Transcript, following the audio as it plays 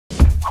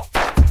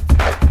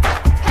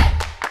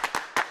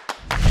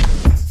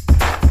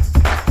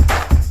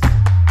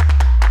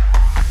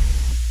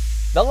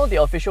Download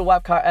the official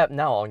WapCar app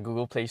now on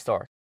Google Play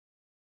Store.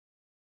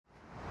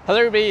 Hello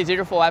everybody, it's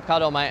Adrian for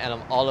WapCar.my and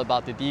I'm all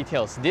about the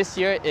details. This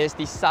year is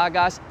the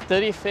Saga's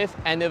 35th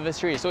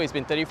anniversary, so it's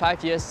been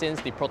 35 years since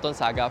the Proton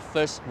Saga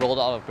first rolled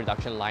out of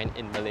production line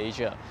in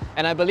Malaysia.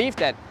 And I believe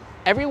that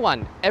every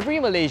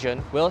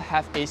Malaysian will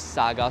have a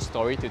Saga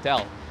story to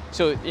tell.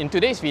 So in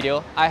today's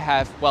video, I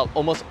have, well,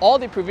 almost all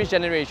the previous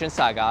generation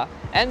Saga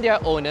and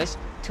their owners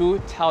to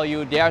tell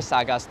you their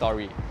Saga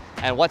story.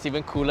 And what's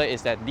even cooler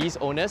is that these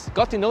owners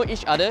got to know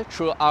each other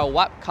through our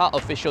WapCar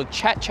official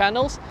chat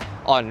channels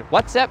on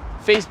WhatsApp,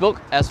 Facebook,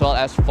 as well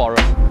as forum.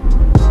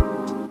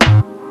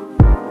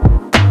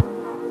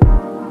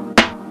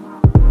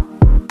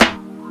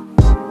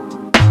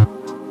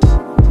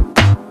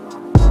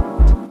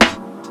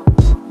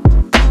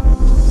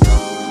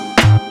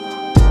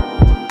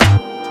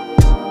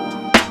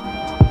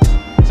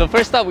 So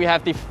first up, we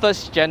have the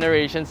first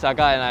generation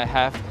Saga, and I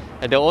have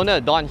the owner,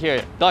 Don,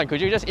 here. Don,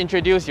 could you just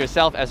introduce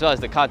yourself as well as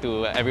the car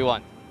to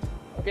everyone?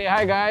 Okay,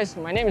 hi guys,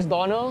 my name is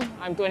Donald.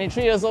 I'm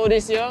 23 years old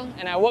this year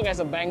and I work as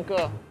a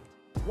banker.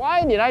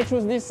 Why did I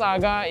choose this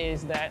Saga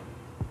is that,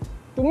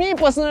 to me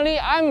personally,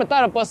 I'm the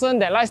type of person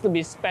that likes to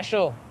be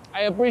special.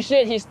 I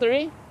appreciate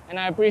history and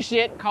I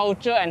appreciate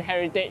culture and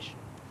heritage.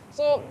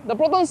 So the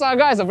Proton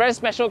Saga is a very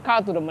special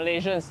car to the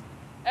Malaysians.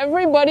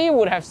 Everybody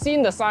would have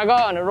seen the Saga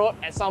on the road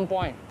at some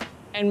point.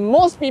 And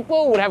most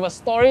people would have a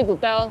story to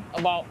tell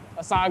about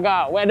a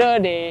Saga, whether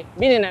they've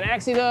been in an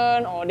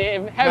accident or they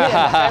have it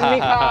as a family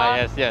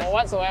car yes. or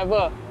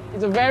whatsoever.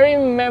 It's a very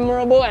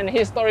memorable and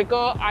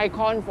historical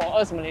icon for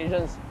us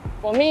Malaysians.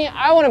 For me,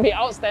 I want to be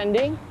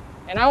outstanding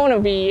and I want to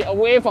be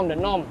away from the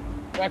norm.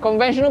 Where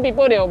conventional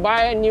people, they'll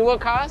buy newer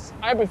cars,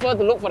 I prefer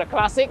to look for the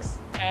classics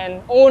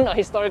and own a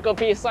historical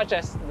piece such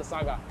as the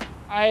Saga.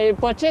 I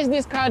purchased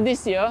this car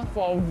this year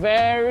for a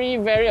very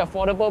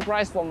affordable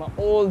price from an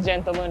old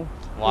gentleman.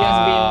 Wow. He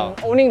has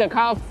been owning the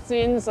car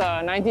since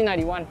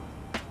 1991.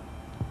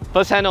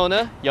 First-hand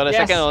owner? You're the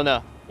second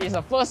owner? He's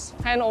a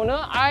first-hand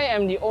owner. I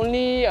am the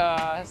only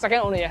second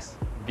owner, yes.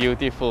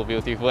 Beautiful,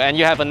 beautiful. And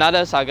you have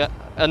another Saga,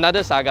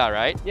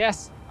 right?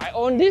 Yes, I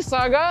own this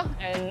Saga,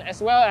 and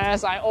as well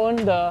as I own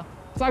the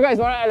Saga is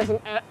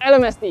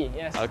LMST,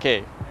 yes.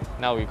 Okay,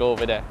 now we go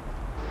over there.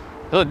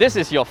 So this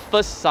is your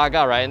first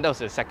Saga, right? And that was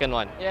the second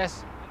one.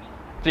 Yes.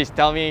 Please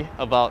tell me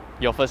about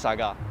your first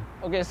Saga.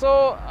 Okay,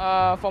 so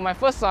for my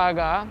first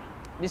Saga,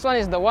 this one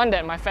is the one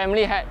that my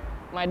family had.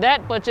 My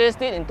dad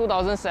purchased it in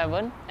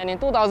 2007, and in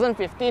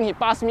 2015 he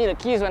passed me the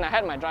keys when I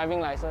had my driving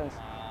license.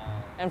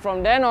 And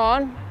from then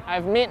on,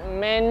 I've made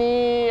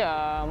many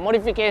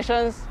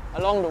modifications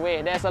along the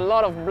way. There's a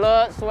lot of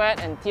blood, sweat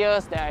and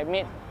tears that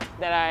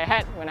I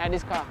had when I had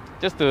this car.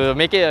 Just to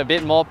make it a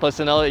bit more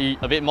personal,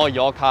 a bit more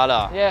your car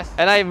lah. Yes.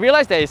 And I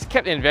realized that it's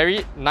kept in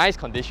very nice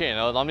condition. You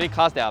know, normally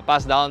cars that are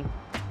passed down,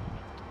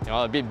 you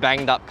know, a bit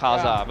banged up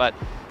cars lah. But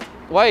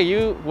why are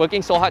you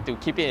working so hard to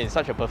keep it in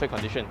such a perfect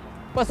condition?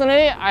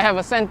 Personally, I have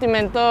a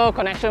sentimental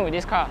connection with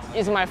this car.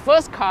 It's my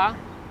first car,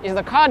 it's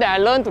the car that I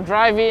learned to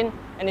drive in,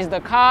 and it's the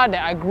car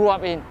that I grew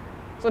up in.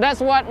 So that's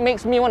what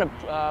makes me want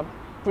to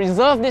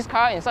preserve this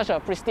car in such a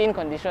pristine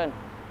condition.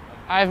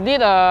 I've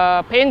did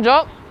a paint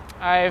job,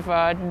 I've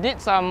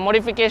did some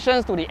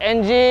modifications to the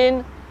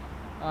engine,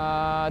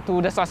 to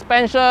the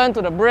suspension,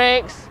 to the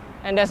brakes,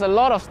 and there's a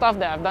lot of stuff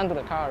that I've done to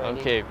the car already.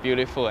 Okay,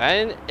 beautiful.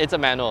 And it's a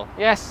manual.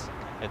 Yes.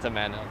 It's a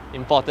manual.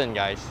 Important,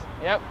 guys.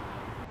 Yep.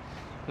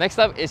 Next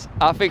up is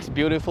Afiq's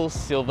beautiful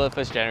silver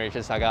first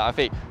generation Saga.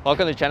 Afiq,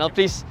 welcome to the channel.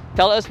 Please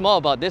tell us more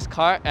about this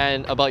car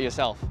and about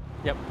yourself.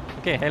 Yep.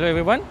 Okay, hello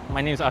everyone.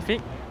 My name is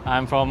Afiq.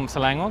 I'm from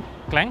Selangor,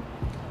 Klang.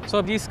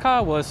 So this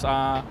car was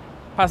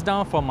passed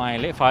down from my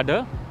late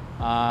father.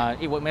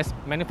 It was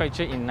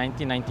manufactured in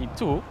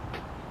 1992.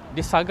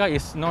 This Saga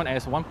is known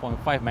as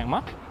 1.5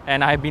 Magma,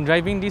 and I've been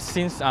driving this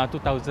since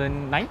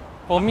 2009.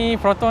 For me,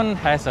 Proton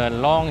has a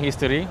long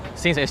history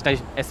since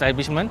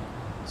establishment.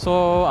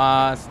 So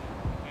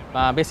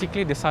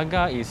basically the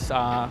Saga is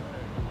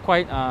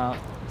quite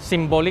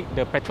symbolic,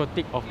 the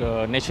patriotic of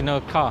the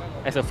national car,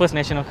 as the first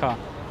national car.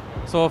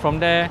 So from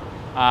there,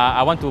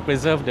 I want to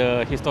preserve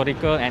the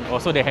historical and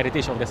also the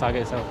heritage of the Saga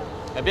itself.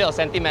 A bit of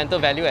sentimental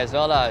value as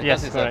well, because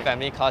yes, it's correct. A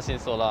family car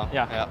since so long.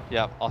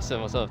 Yeah,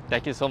 awesome. Also,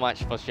 thank you so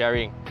much for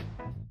sharing.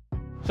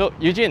 So,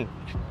 Eugene,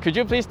 could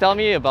you please tell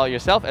me about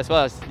yourself as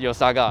well as your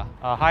Saga?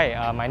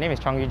 Hi, my name is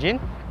Chong Eugene,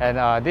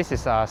 and this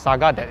is a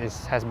Saga that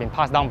has been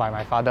passed down by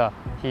my father.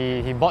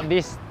 He bought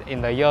this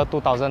in the year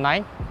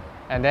 2009,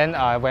 and then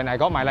when I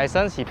got my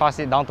license, he passed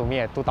it down to me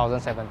at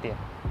 2017.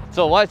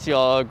 So what's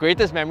your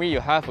greatest memory you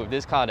have with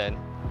this car then?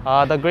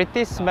 The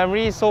greatest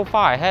memory so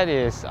far I had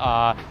is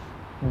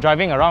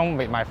driving around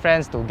with my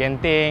friends to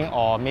Genting,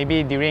 or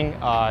maybe during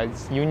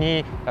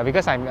uni,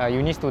 because I'm a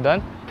uni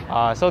student.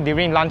 So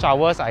during lunch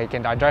hours, I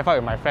drive out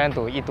with my friend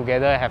to eat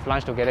together, have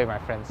lunch together with my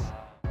friends.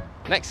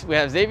 Next, we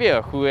have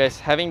Xavier, who is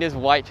having this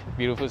white,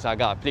 beautiful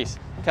Saga. Please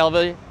tell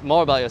me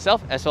more about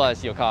yourself as well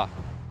as your car.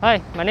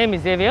 Hi, my name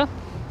is Xavier.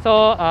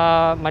 So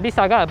this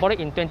Saga, I bought it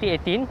in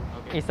 2018.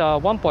 Okay. It's a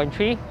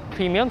 1.3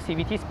 premium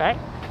CVT spec.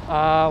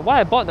 why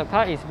I bought the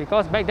car is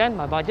because back then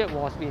my budget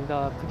was in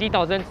the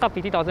 50,000, sub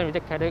 50,000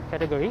 reject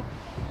category.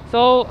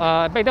 So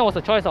back then was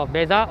a choice of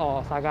Beza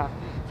or Saga.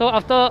 So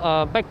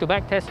after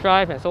back-to-back test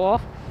drive and so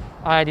off,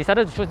 I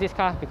decided to choose this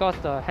car because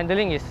the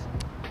handling is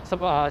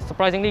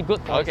surprisingly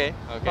good for its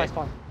price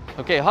point.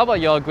 Okay, how about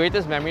your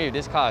greatest memory with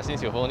this car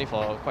since you've owned it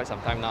for quite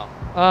some time now?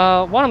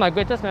 One of my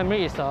greatest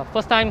memories is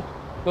first time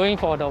going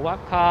for the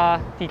WapCar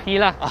TT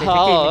lah.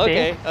 Oh,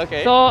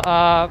 okay. So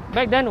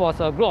back then was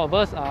a group of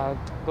us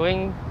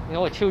going,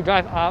 a chill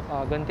drive up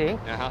Genting,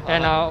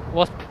 and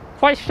was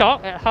quite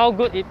shocked at how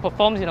good it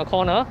performs in a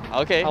corner.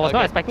 I was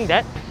not expecting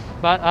that,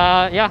 but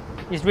yeah,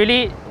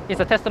 it's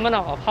a testament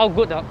of how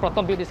good the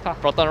Proton built this car.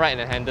 Proton ride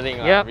and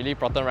handling, really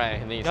Proton ride and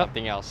handling is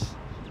something else.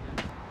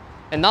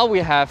 And now we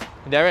have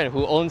Darren,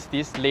 who owns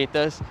this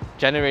latest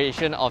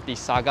generation of the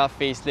Saga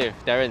facelift.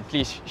 Darren,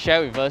 please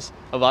share with us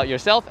about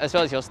yourself as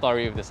well as your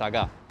story with the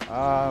Saga.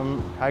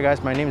 Hi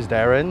guys, my name is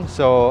Darren.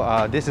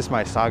 So this is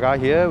my Saga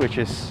here, which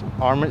is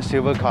armored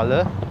silver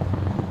color.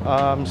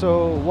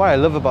 So what I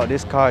love about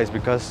this car is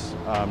because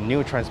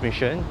new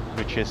transmission,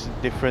 which is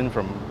different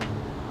from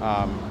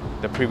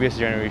the previous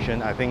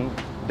generation. I think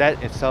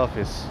that itself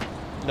is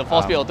the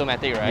 4-speed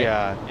automatic, right?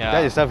 Yeah,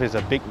 that itself is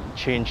a big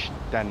change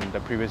than the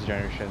previous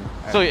generation.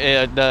 So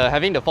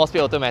having the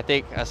 4-speed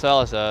automatic as well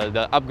as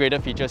the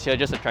upgraded features here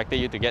just attracted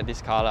you to get this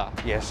car lah?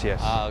 Yes.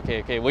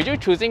 Okay. Were you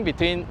choosing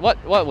between,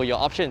 what were your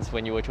options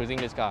when you were choosing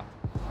this car?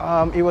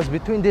 It was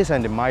between this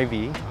and the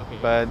Myvi,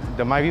 but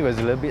the Myvi was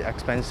a little bit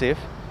expensive.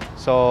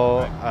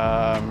 So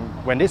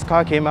when this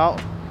car came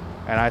out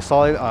and I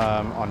saw it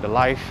on the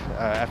live,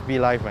 FB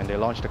Live when they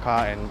launched the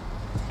car, and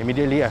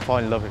immediately I fall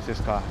in love with this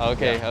car.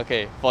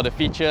 Okay. For the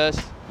features,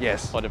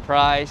 yes. For the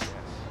price.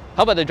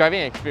 How about the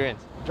driving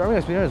experience? Driving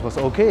experience was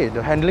okay.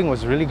 The handling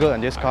was really good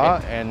on this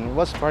car, and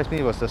what surprised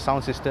me was the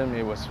sound system.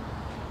 It was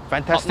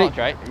fantastic. Top notch,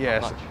 right?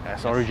 Yes,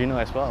 as original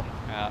as well.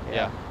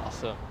 Yeah,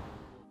 awesome.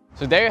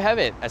 So there you have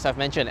it. As I've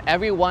mentioned,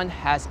 everyone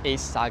has a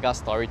Saga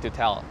story to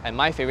tell. And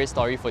my favorite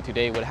story for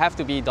today would have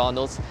to be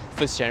Donald's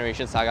first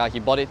generation Saga. He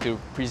bought it to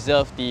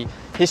preserve the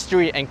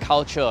history and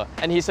culture.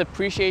 And his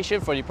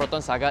appreciation for the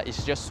Proton Saga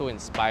is just so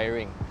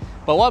inspiring.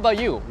 But what about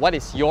you? What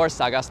is your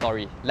Saga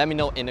story? Let me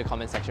know in the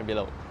comment section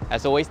below.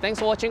 As always, thanks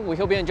for watching. We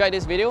hope you enjoyed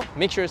this video.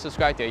 Make sure to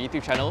subscribe to our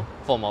YouTube channel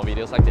for more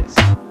videos like this.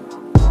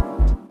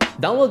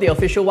 Download the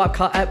official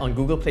WapCar app on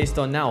Google Play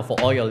Store now for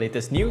all your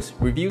latest news,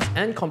 reviews,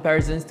 and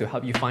comparisons to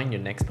help you find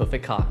your next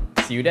perfect car.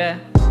 See you there!